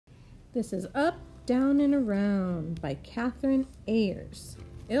This is Up, Down, and Around by Catherine Ayers.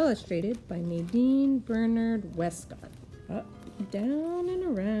 Illustrated by Nadine Bernard Westcott. Up, down,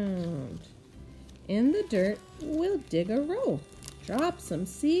 and around. In the dirt, we'll dig a row. Drop some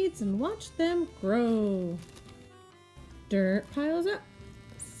seeds and watch them grow. Dirt piles up.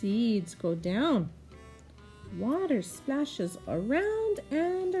 Seeds go down. Water splashes around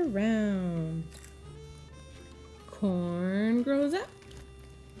and around. Corn grows up.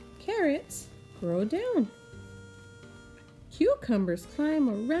 Carrots grow down. Cucumbers climb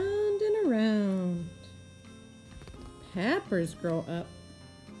around and around. Peppers grow up.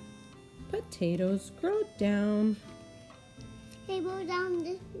 Potatoes grow down. They grow down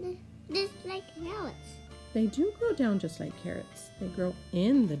just like carrots. They do grow down just like carrots. They grow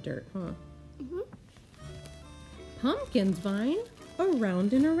in the dirt, huh? Mm-hmm. Pumpkins vine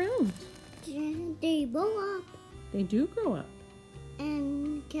around and around. They grow up. They do grow up.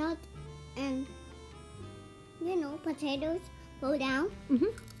 And carrots and, potatoes go down.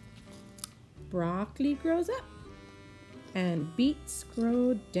 Mm-hmm. Broccoli grows up. And beets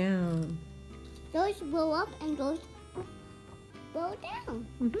grow down. Those grow up and those go down.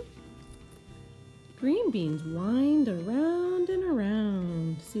 Mm-hmm. Green beans wind around and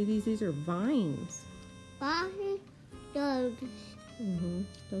around. See, these are vines. Those,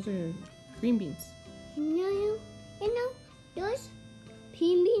 Those are green beans. those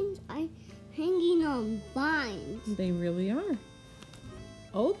green beans are hanging on vines. They really are.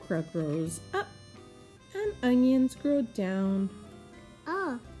 Okra grows up and onions grow down.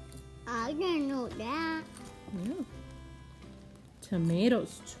 Oh, I didn't know that. Yeah.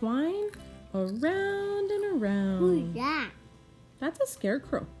 Tomatoes twine around and around. Who's that? That's a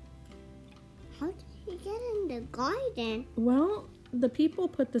scarecrow. How did he get in the garden? Well, the people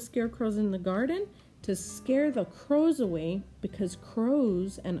put the scarecrows in the garden to scare the crows away because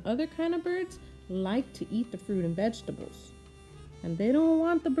crows and other kind of birds like to eat the fruit and vegetables. And they don't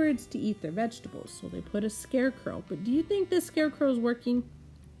want the birds to eat their vegetables, so they put a scarecrow. But do you think this scarecrow is working?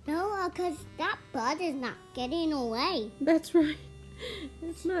 No, because that bird is not getting away. That's right.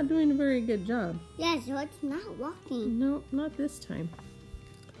 It's not doing a very good job. Yeah, so it's not working. No, not this time.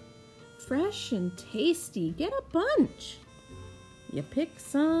 Fresh and tasty. Get a bunch. You pick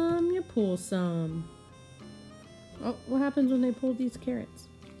some, you pull some. Oh, what happens when they pull these carrots?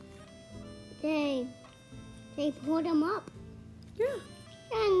 They pull them up. Yeah.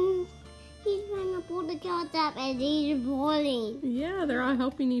 And he's trying to pull the carrots up and he's pulling. Yeah, they're all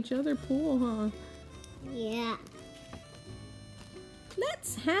helping each other pull, huh? Yeah.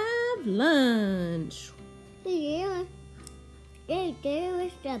 Let's have lunch. There is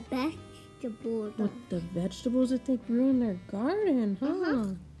the vegetables. With the vegetables that they grew in their garden,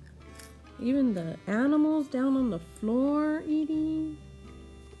 huh? Even the animals down on the floor eating.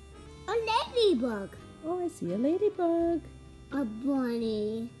 A ladybug. Oh, I see a ladybug. A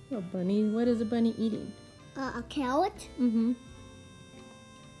bunny. A bunny. What is a bunny eating? A carrot. Mm-hmm.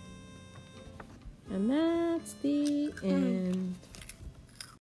 And that's the end.